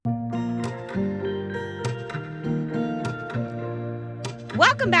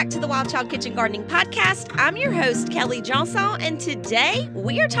Welcome back to the Wild Child Kitchen Gardening Podcast. I'm your host, Kelly Johnson, and today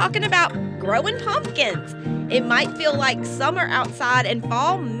we are talking about growing pumpkins. It might feel like summer outside and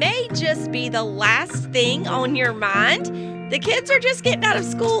fall may just be the last thing on your mind. The kids are just getting out of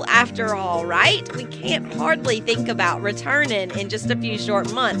school after all, right? We can't hardly think about returning in just a few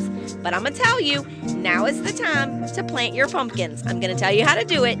short months. But I'm going to tell you, now is the time to plant your pumpkins. I'm going to tell you how to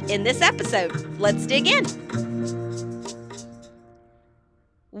do it in this episode. Let's dig in.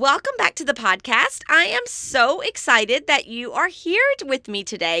 Welcome back to the podcast. I am so excited that you are here with me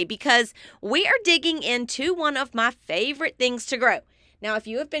today because we are digging into one of my favorite things to grow. Now, if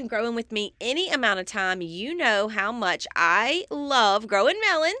you have been growing with me any amount of time, you know how much I love growing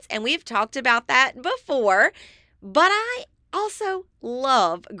melons, and we've talked about that before, but I also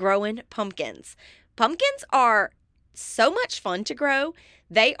love growing pumpkins. Pumpkins are so much fun to grow.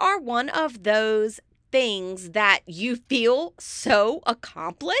 They are one of those things that you feel so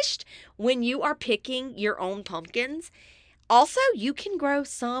accomplished when you are picking your own pumpkins. Also, you can grow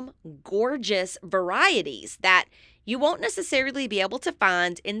some gorgeous varieties that you won't necessarily be able to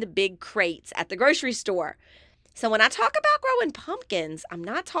find in the big crates at the grocery store. So when I talk about growing pumpkins, I'm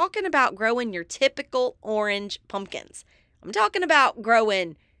not talking about growing your typical orange pumpkins. I'm talking about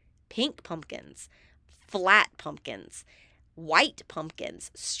growing pink pumpkins, flat pumpkins, white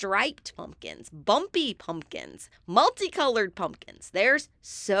pumpkins, striped pumpkins, bumpy pumpkins, multicolored pumpkins. There's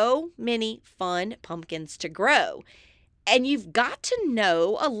so many fun pumpkins to grow. And you've got to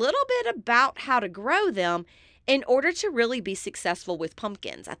know a little bit about how to grow them in order to really be successful with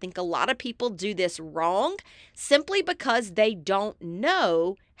pumpkins. I think a lot of people do this wrong simply because they don't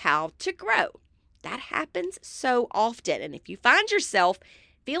know how to grow. That happens so often. And if you find yourself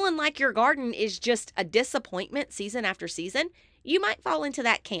feeling like your garden is just a disappointment season after season, you might fall into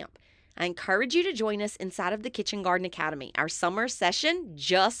that camp. I encourage you to join us inside of the Kitchen Garden Academy. Our summer session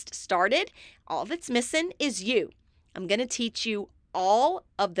just started. All that's missing is you. I'm going to teach you all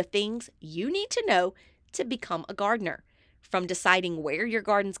of the things you need to know to become a gardener. From deciding where your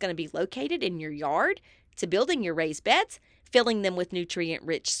garden's going to be located in your yard, to building your raised beds, filling them with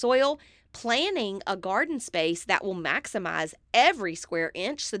nutrient-rich soil, planning a garden space that will maximize every square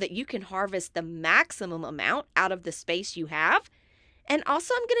inch so that you can harvest the maximum amount out of the space you have. And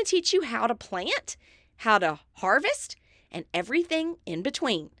also, I'm going to teach you how to plant, how to harvest, and everything in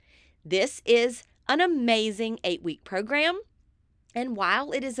between. This is an amazing 8-week program. And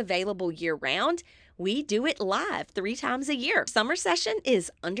while it is available year-round, we do it live 3 times a year. Summer session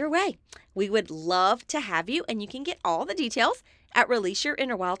is underway. We would love to have you, and you can get all the details at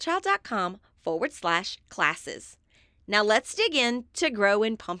releaseyourinnerwildchild.com/classes. Now let's dig in to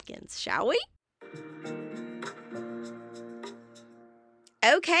growing pumpkins, shall we?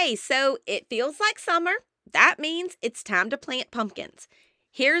 Okay, so it feels like summer. That means it's time to plant pumpkins.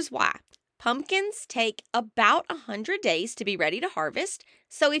 Here's why. Pumpkins take about 100 days to be ready to harvest.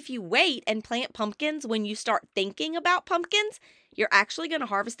 So if you wait and plant pumpkins when you start thinking about pumpkins, you're actually going to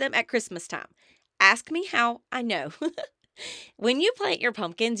harvest them at Christmas time. Ask me how I know. When you plant your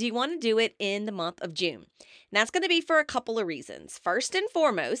pumpkins, you want to do it in the month of June. And that's going to be for a couple of reasons. First and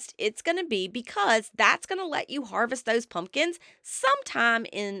foremost, it's going to be because that's going to let you harvest those pumpkins sometime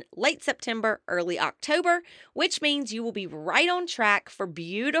in late September, early October, which means you will be right on track for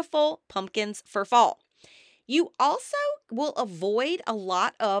beautiful pumpkins for fall. You also will avoid a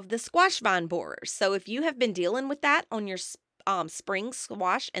lot of the squash vine borers. So if you have been dealing with that on your spring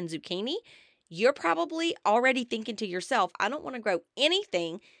squash and zucchini, you're probably already thinking to yourself, I don't want to grow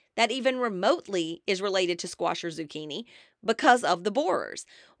anything that even remotely is related to squash or zucchini because of the borers.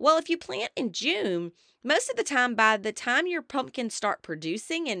 Well, if you plant in June, most of the time, by the time your pumpkins start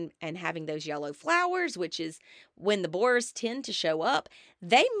producing and having those yellow flowers, which is when the borers tend to show up,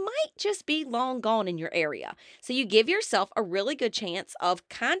 they might just be long gone in your area. So you give yourself a really good chance of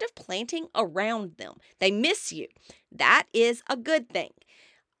kind of planting around them. They miss you. That is a good thing.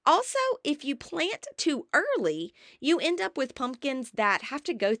 Also, if you plant too early, you end up with pumpkins that have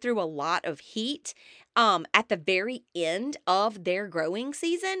to go through a lot of heat at the very end of their growing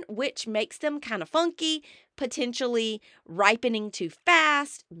season, which makes them kind of funky, potentially ripening too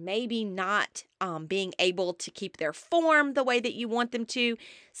fast, maybe not being able to keep their form the way that you want them to.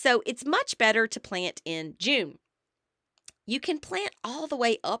 So it's much better to plant in June. You can plant all the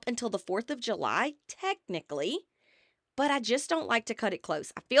way up until the 4th of July, technically. But I just don't like to cut it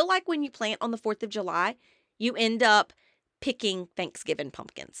close. I feel like when you plant on the 4th of July, you end up picking Thanksgiving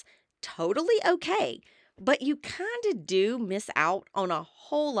pumpkins. Totally okay, but you kind of do miss out on a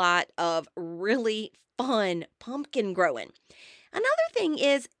whole lot of really fun pumpkin growing. Another thing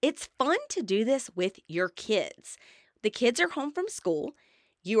is it's fun to do this with your kids. The kids are home from school.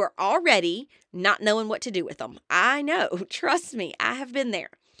 You are already not knowing what to do with them. I know. Trust me, I have been there.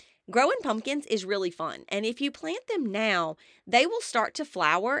 Growing pumpkins is really fun, and if you plant them now, they will start to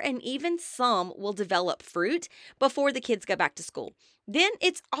flower and even some will develop fruit before the kids go back to school. Then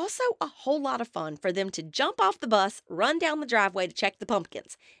it's also a whole lot of fun for them to jump off the bus, run down the driveway to check the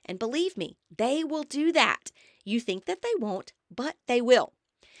pumpkins. And believe me, they will do that. You think that they won't, but they will.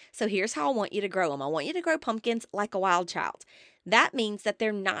 So here's how I want you to grow them. I want you to grow pumpkins like a wild child. That means that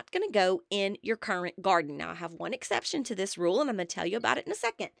they're not going to go in your current garden. Now, I have one exception to this rule, and I'm going to tell you about it in a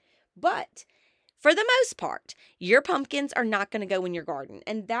second. But for the most part, your pumpkins are not going to go in your garden,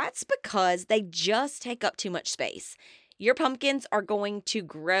 and that's because they just take up too much space. Your pumpkins are going to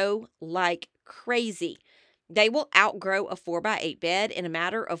grow like crazy. They will outgrow a 4x8 bed in a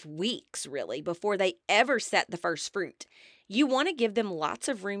matter of weeks, really, before they ever set the first fruit. You want to give them lots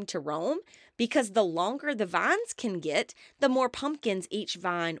of room to roam because the longer the vines can get, the more pumpkins each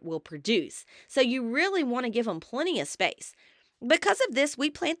vine will produce. So you really want to give them plenty of space. Because of this, we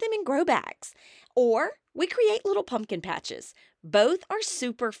plant them in grow bags or we create little pumpkin patches. Both are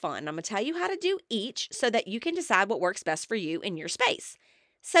super fun. I'm going to tell you how to do each so that you can decide what works best for you in your space.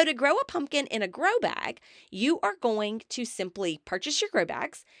 So to grow a pumpkin in a grow bag, you are going to simply purchase your grow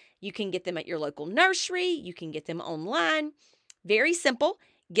bags. You can get them at your local nursery. You can get them online. Very simple.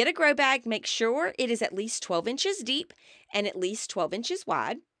 Get a grow bag. Make sure it is at least 12 inches deep and at least 12 inches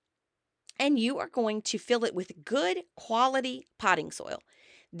wide. And you are going to fill it with good quality potting soil.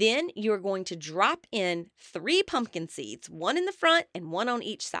 Then you are going to drop in 3 pumpkin seeds, one in the front and one on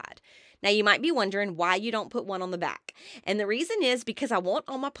each side. Now, you might be wondering why you don't put one on the back. And the reason is because I want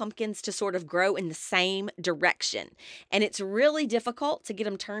all my pumpkins to sort of grow in the same direction. And it's really difficult to get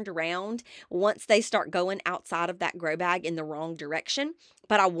them turned around once they start going outside of that grow bag in the wrong direction.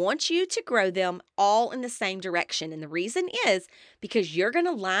 But I want you to grow them all in the same direction. And the reason is because you're going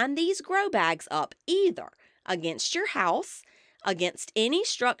to line these grow bags up either against your house, against any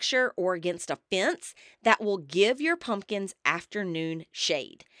structure, or against a fence that will give your pumpkins afternoon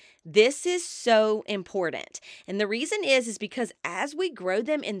shade. This is so important. And the reason is because as we grow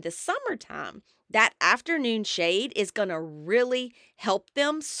them in the summertime, that afternoon shade is going to really help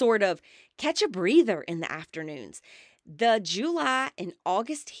them sort of catch a breather in the afternoons. The July and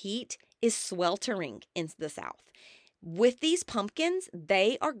August heat is sweltering in the South. With these pumpkins,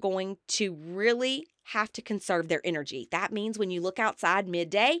 they are going to really have to conserve their energy. That means when you look outside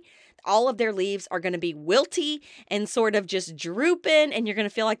midday, all of their leaves are going to be wilty and sort of just drooping, and you're going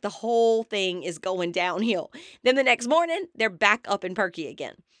to feel like the whole thing is going downhill. Then the next morning, they're back up and perky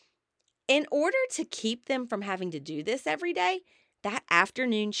again. In order to keep them from having to do this every day, that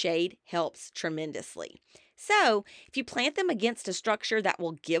afternoon shade helps tremendously. So if you plant them against a structure that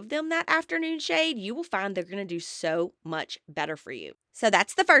will give them that afternoon shade, you will find they're going to do so much better for you. So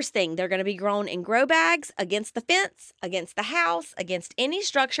that's the first thing. They're going to be grown in grow bags against the fence, against the house, against any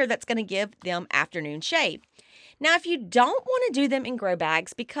structure that's going to give them afternoon shade. Now, if you don't want to do them in grow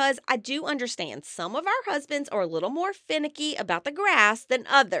bags, because I do understand some of our husbands are a little more finicky about the grass than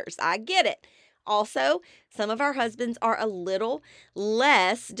others. I get it. Also, some of our husbands are a little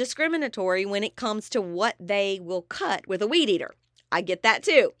less discriminatory when it comes to what they will cut with a weed eater. I get that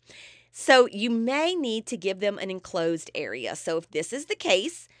too. So you may need to give them an enclosed area. So if this is the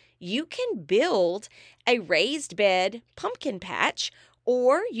case, you can build a raised bed pumpkin patch,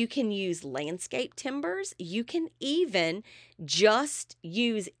 or you can use landscape timbers. You can even just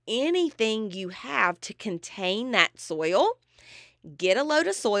use anything you have to contain that soil. Get a load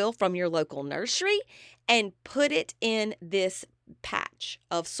of soil from your local nursery and put it in this patch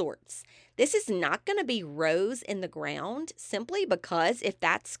of sorts. This is not going to be rows in the ground simply because if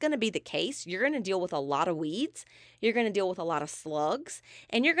that's going to be the case, you're going to deal with a lot of weeds, you're going to deal with a lot of slugs,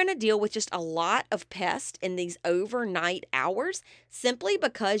 and you're going to deal with just a lot of pests in these overnight hours simply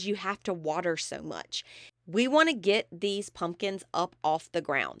because you have to water so much. We want to get these pumpkins up off the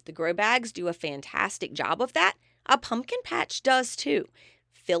ground. The grow bags do a fantastic job of that. A pumpkin patch does too.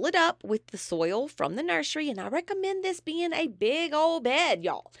 Fill it up with the soil from the nursery, and I recommend this being a big old bed,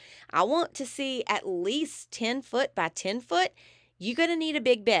 y'all. I want to see at least 10 foot by 10 foot. You're going to need a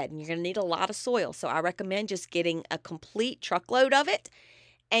big bed, and you're going to need a lot of soil. So I recommend just getting a complete truckload of it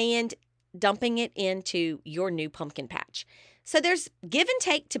and dumping it into your new pumpkin patch. So there's give and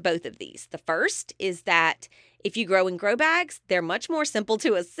take to both of these. The first is that if you grow in grow bags, they're much more simple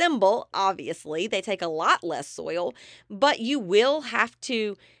to assemble, obviously. They take a lot less soil, but you will have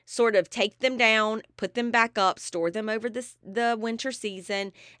to sort of take them down, put them back up, store them over the winter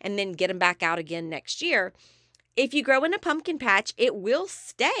season, and then get them back out again next year. If you grow in a pumpkin patch, it will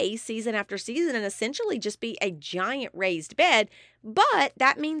stay season after season and essentially just be a giant raised bed, but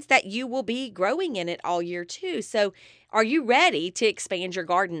that means that you will be growing in it all year too. So, are you ready to expand your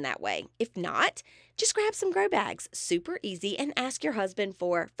garden that way? If not, just grab some grow bags, super easy, and ask your husband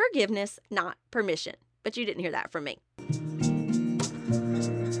for forgiveness, not permission. But you didn't hear that from me.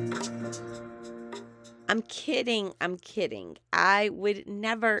 I'm kidding. I'm kidding. I would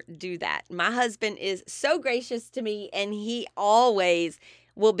never do that. My husband is so gracious to me, and he always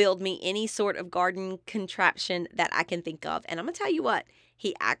will build me any sort of garden contraption that I can think of. And I'm going to tell you what,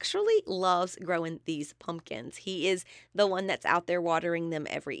 he actually loves growing these pumpkins. He is the one that's out there watering them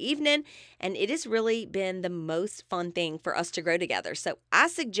every evening, and it has really been the most fun thing for us to grow together. So I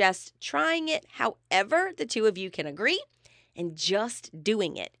suggest trying it however the two of you can agree, and just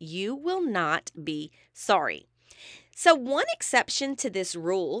doing it. You will not be sorry. So one exception to this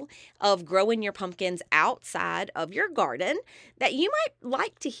rule of growing your pumpkins outside of your garden that you might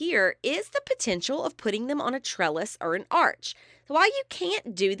like to hear is the potential of putting them on a trellis or an arch. So while you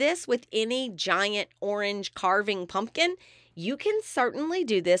can't do this with any giant orange carving pumpkin, you can certainly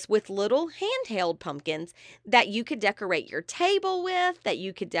do this with little handheld pumpkins that you could decorate your table with, that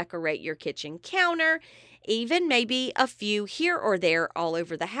you could decorate your kitchen counter, even maybe a few here or there all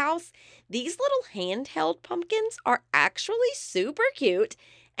over the house. These little handheld pumpkins are actually super cute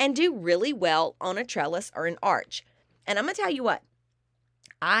and do really well on a trellis or an arch. And I'm going to tell you what,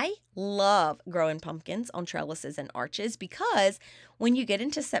 I love growing pumpkins on trellises and arches because when you get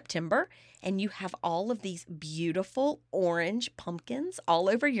into September and you have all of these beautiful orange pumpkins all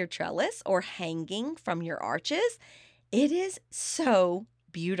over your trellis or hanging from your arches, it is so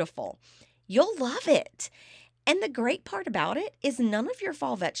beautiful. You'll love it. And the great part about it is none of your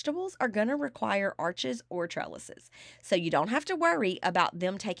fall vegetables are going to require arches or trellises. So you don't have to worry about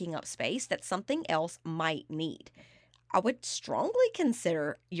them taking up space that something else might need. I would strongly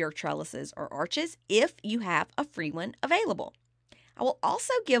consider your trellises or arches if you have a free one available. I will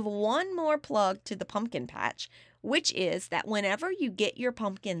also give one more plug to the pumpkin patch, which is that whenever you get your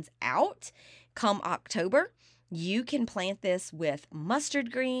pumpkins out come October, you can plant this with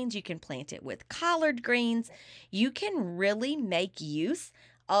mustard greens. You can plant it with collard greens. You can really make use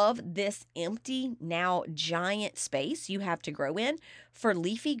of this empty, now giant space you have to grow in for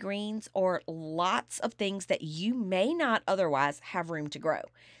leafy greens or lots of things that you may not otherwise have room to grow.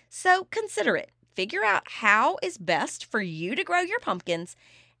 So consider it. Figure out how is best for you to grow your pumpkins.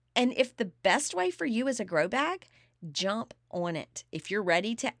 And if the best way for you is a grow bag, jump on it. If you're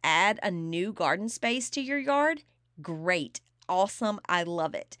ready to add a new garden space to your yard, great, awesome, I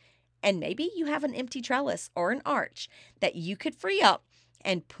love it. And maybe you have an empty trellis or an arch that you could free up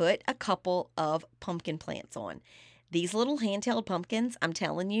and put a couple of pumpkin plants on. These little handheld pumpkins, I'm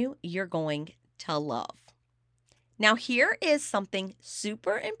telling you, you're going to love. Now, here is something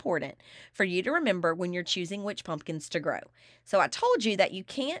super important for you to remember when you're choosing which pumpkins to grow. So I told you that you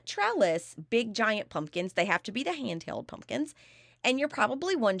can't trellis big giant pumpkins. They have to be the handheld pumpkins. And you're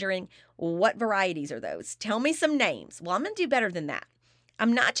probably wondering, what varieties are those? Tell me some names. Well, I'm going to do better than that.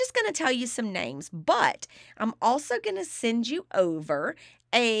 I'm not just going to tell you some names, but I'm also going to send you over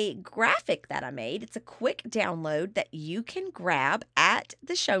a graphic that I made. It's a quick download that you can grab at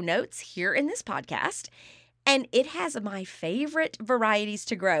the show notes here in this podcast. And it has my favorite varieties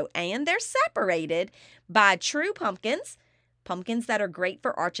to grow, and they're separated by true pumpkins, pumpkins that are great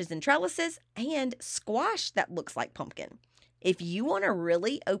for arches and trellises, and squash that looks like pumpkin. If you want to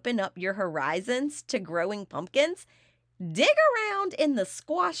really open up your horizons to growing pumpkins, dig around in the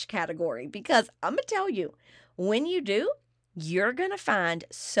squash category, because I'm going to tell you, when you do, you're going to find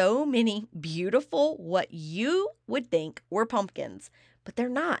so many beautiful, what you would think were pumpkins, but they're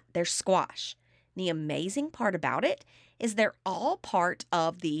not. They're squash. The amazing part about it is they're all part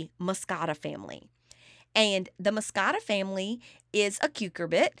of the Muscata family. And the Muscata family is a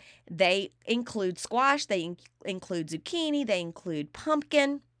cucurbit. They include squash, they include zucchini, they include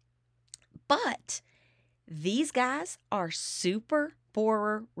pumpkin. But these guys are super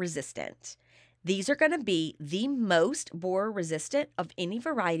borer resistant. These are going to be the most borer resistant of any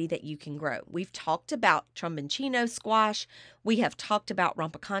variety that you can grow. We've talked about tromboncino squash. We have talked about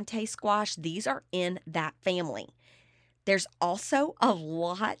rompicante squash. These are in that family. There's also a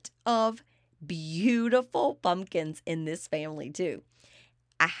lot of beautiful pumpkins in this family too.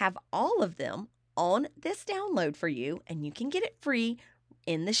 I have all of them on this download for you, and you can get it free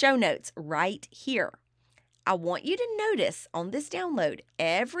in the show notes right here. I want you to notice on this download,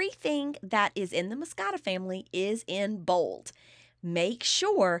 everything that is in the Muscata family is in bold. Make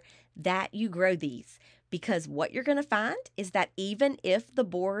sure that you grow these, because what you're going to find is that even if the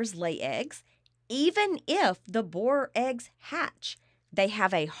borers lay eggs, Even if the borer eggs hatch, they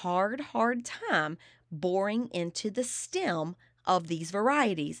have a hard time boring into the stem of these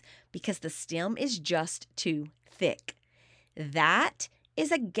varieties because the stem is just too thick. That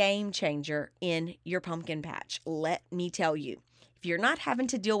is a game changer in your pumpkin patch, let me tell you. If you're not having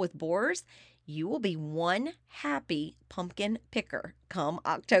to deal with borers, you will be one happy pumpkin picker come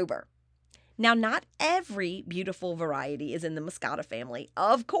October. Now, not every beautiful variety is in the Moscata family,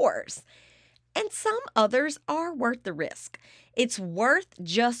 of course, and some others are worth the risk. It's worth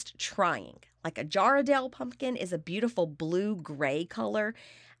just trying. Like a Jarrahdale pumpkin is a beautiful blue-gray color.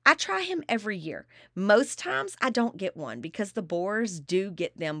 I try him every year. Most times I don't get one because the borers do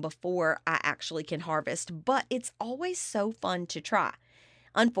get them before I actually can harvest, but it's always so fun to try.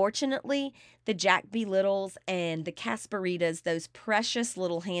 Unfortunately, the Jack B. Littles and the Casperitas, those precious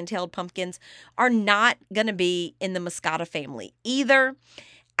little handheld pumpkins, are not going to be in the Moscata family either.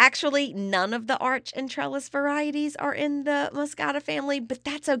 Actually, none of the arch and trellis varieties are in the Moscata family, but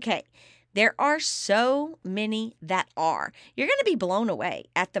that's okay. There are so many that are. You're going to be blown away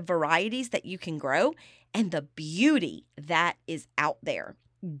at the varieties that you can grow and the beauty that is out there.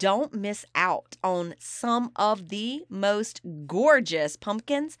 Don't miss out on some of the most gorgeous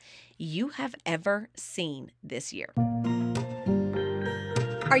pumpkins you have ever seen this year.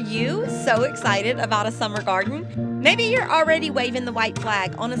 Are you so excited about a summer garden? Maybe you're already waving the white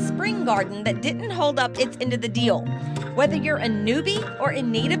flag on a spring garden that didn't hold up its end of the deal. Whether you're a newbie or in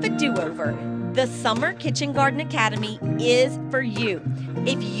need of a do-over, the Summer Kitchen Garden Academy is for you.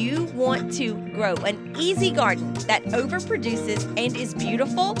 If you want to grow an easy garden that overproduces and is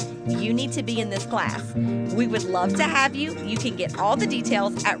beautiful, you need to be in this class. We would love to have you. You can get all the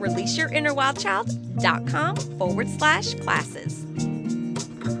details at releaseyourinnerwildchild.com/classes.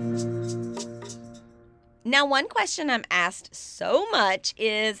 Now, one question I'm asked so much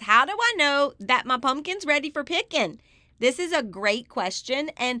is, how do I know that my pumpkin's ready for picking? This is a great question,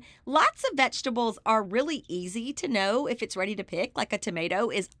 and lots of vegetables are really easy to know if it's ready to pick, like a tomato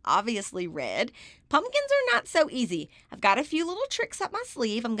is obviously red. Pumpkins are not so easy. I've got a few little tricks up my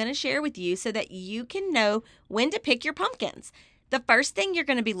sleeve I'm going to share with you so that you can know when to pick your pumpkins. The first thing you're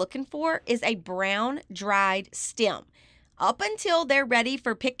going to be looking for is a brown, dried stem. Up until they're ready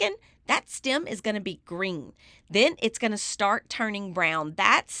for picking, that stem is going to be green. Then it's going to start turning brown.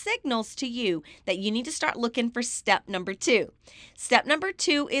 That signals to you that you need to start looking for step number 2. Step number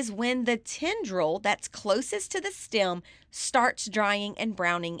 2 is when the tendril that's closest to the stem starts drying and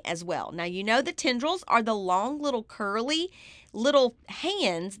browning as well. Now, you know the tendrils are the long little curly little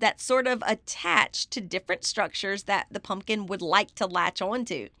hands that sort of attach to different structures that the pumpkin would like to latch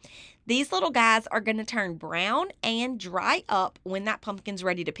onto. These little guys are going to turn brown and dry up when that pumpkin's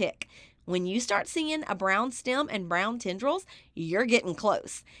ready to pick. When you start seeing a brown stem and brown tendrils, you're getting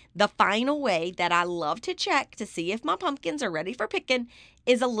close. The final way that I love to check to see if my pumpkins are ready for picking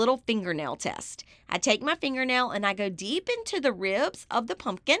is a little fingernail test. I take my fingernail and I go deep into the ribs of the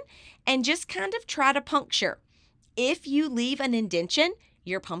pumpkin and just kind of try to puncture. If you leave an indentation,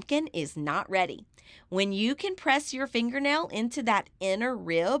 your pumpkin is not ready. When you can press your fingernail into that inner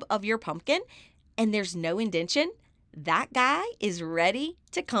rib of your pumpkin and there's no indentation, that guy is ready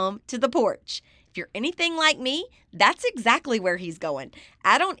to come to the porch. If you're anything like me, that's exactly where he's going.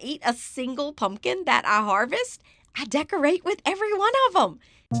 I don't eat a single pumpkin that I harvest. I decorate with every one of them.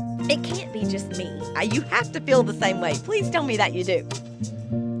 It can't be just me. You have to feel the same way. Please tell me that you do.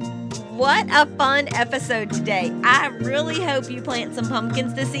 What a fun episode today. I really hope you plant some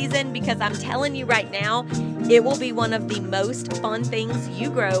pumpkins this season because I'm telling you right now, it will be one of the most fun things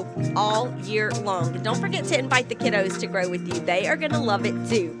you grow all year long. And don't forget to invite the kiddos to grow with you. They are going to love it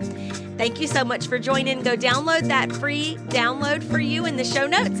too. Thank you so much for joining. Go download that free download for you in the show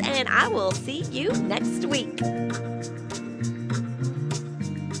notes, and I will see you next week.